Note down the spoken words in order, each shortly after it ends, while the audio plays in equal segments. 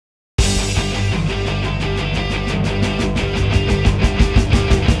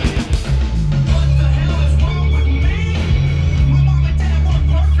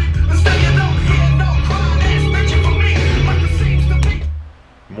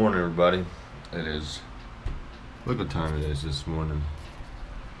Morning, everybody. It is. Look what time it is this morning.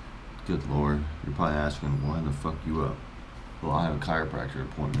 Good Lord. You're probably asking, why the fuck you up? Well, I have a chiropractor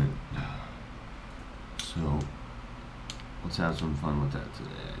appointment. So, let's have some fun with that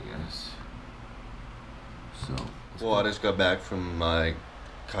today, I guess. So. Well, I just got back from my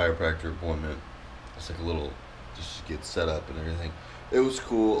chiropractor appointment. It's like a little, just to get set up and everything. It was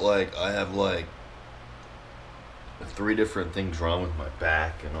cool. Like, I have like 3 different things wrong with my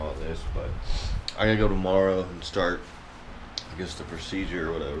back and all this, but I gotta go tomorrow and start, I guess, the procedure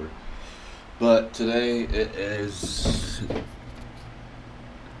or whatever. But today it is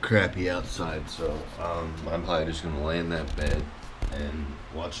crappy outside, so I'm probably just gonna lay in that bed and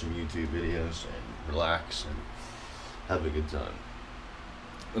watch some YouTube videos and relax and have a good time,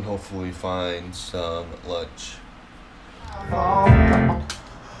 and hopefully find some lunch.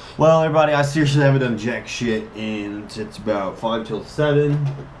 Well, everybody, I seriously haven't done jack shit in, it's about 5 till 7.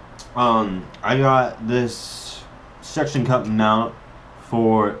 I got this suction cup mount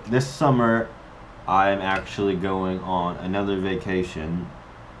for this summer. I'm actually going on another vacation.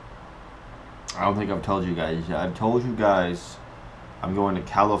 I don't think I've told you guys yet. I've told you guys I'm going to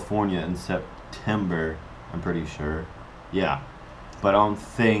California in September, I'm pretty sure. Yeah. But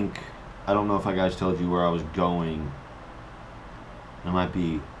I don't know if I guys told you where I was going. It might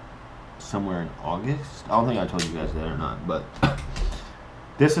be somewhere in August. I don't think I told you guys that or not, but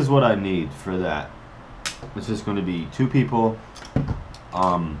this is what I need for that. It's just going to be 2 people.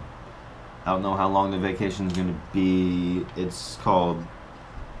 I don't know how long the vacation is going to be. It's called,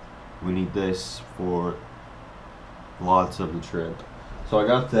 we need this for lots of the trip. So I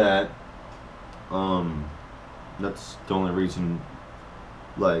got that. That's the only reason.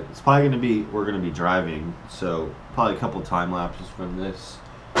 Like, it's probably going to be, we're going to be driving, so probably a couple time lapses from this.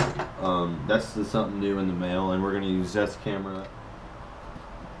 That's something new in the mail, and we're going to use this camera.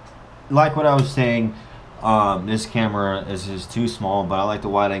 Like what I was saying, this camera is just too small, but I like the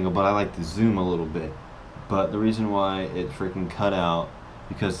wide angle, but I like to zoom a little bit. But the reason why it freaking cut out,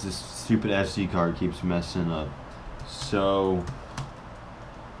 because this stupid SD card keeps messing up. So,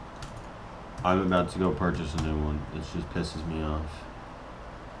 I'm about to go purchase a new one. It just pisses me off.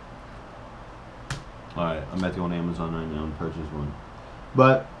 Alright, I'm about to go on Amazon right now and purchase one.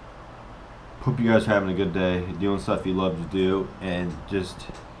 But, hope you guys are having a good day, doing stuff you love to do, and just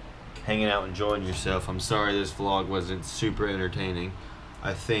hanging out, enjoying yourself. I'm sorry this vlog wasn't super entertaining.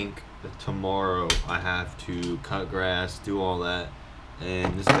 I think that tomorrow I have to cut grass, do all that,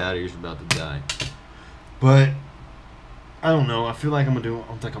 and this battery's about to die. But, I don't know, I feel like I'm gonna do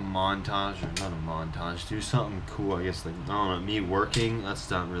like a montage, or not a montage, do something cool, I guess, like, I don't know, me working, that's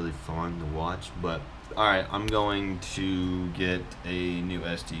not really fun to watch, but, alright, I'm going to get a new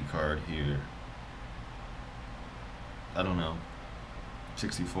SD card here. I don't know,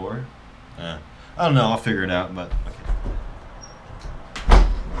 64? I don't know, I'll figure it out, but, okay.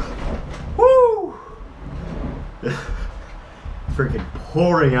 Woo! Freaking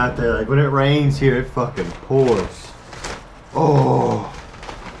pouring out there, like when it rains here, it fucking pours. Oh,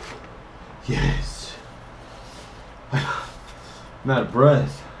 yes. I'm out of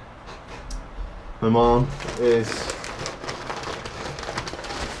breath. My mom is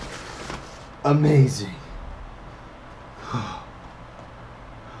amazing.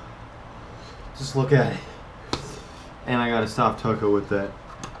 Just look at it. And I gotta stop Tucko with that,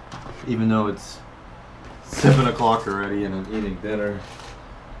 even though it's 7 o'clock already and I'm eating dinner.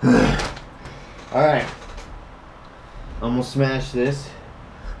 Alright. I'm gonna smash this.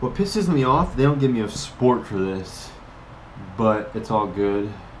 What pisses me off, they don't give me a sport for this, but it's all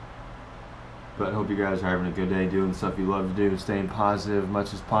good. But I hope you guys are having a good day, doing stuff you love to do, staying positive as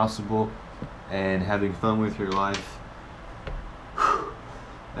much as possible, and having fun with your life,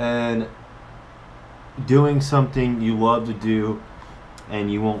 and doing something you love to do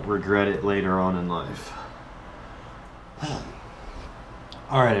and you won't regret it later on in life.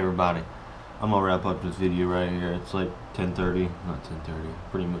 Alright, everybody, I'm gonna wrap up this video right here. It's like 10:30, not 10:30,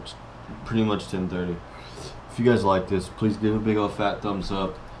 pretty much 10:30. If you guys like this, please give a big old fat thumbs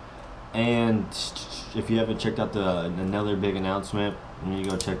up. And if you haven't checked out another big announcement, you need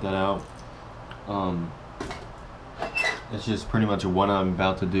to go check that out. It's just pretty much what I'm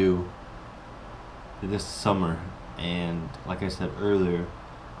about to do this summer, and like I said earlier,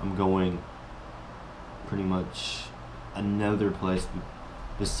 I'm going pretty much another place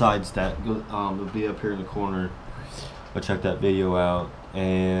besides that. It'll be up here in the corner. Go check that video out,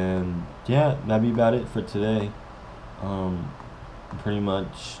 and yeah, that'd be about it for today. Pretty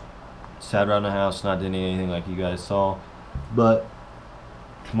much sat around the house, not doing anything like you guys saw, but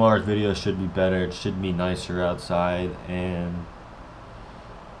tomorrow's video should be better. It should be nicer outside, and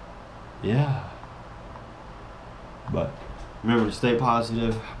yeah. But remember to stay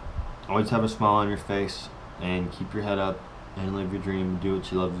positive, always have a smile on your face, and keep your head up and live your dream. Do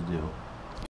what you love to do.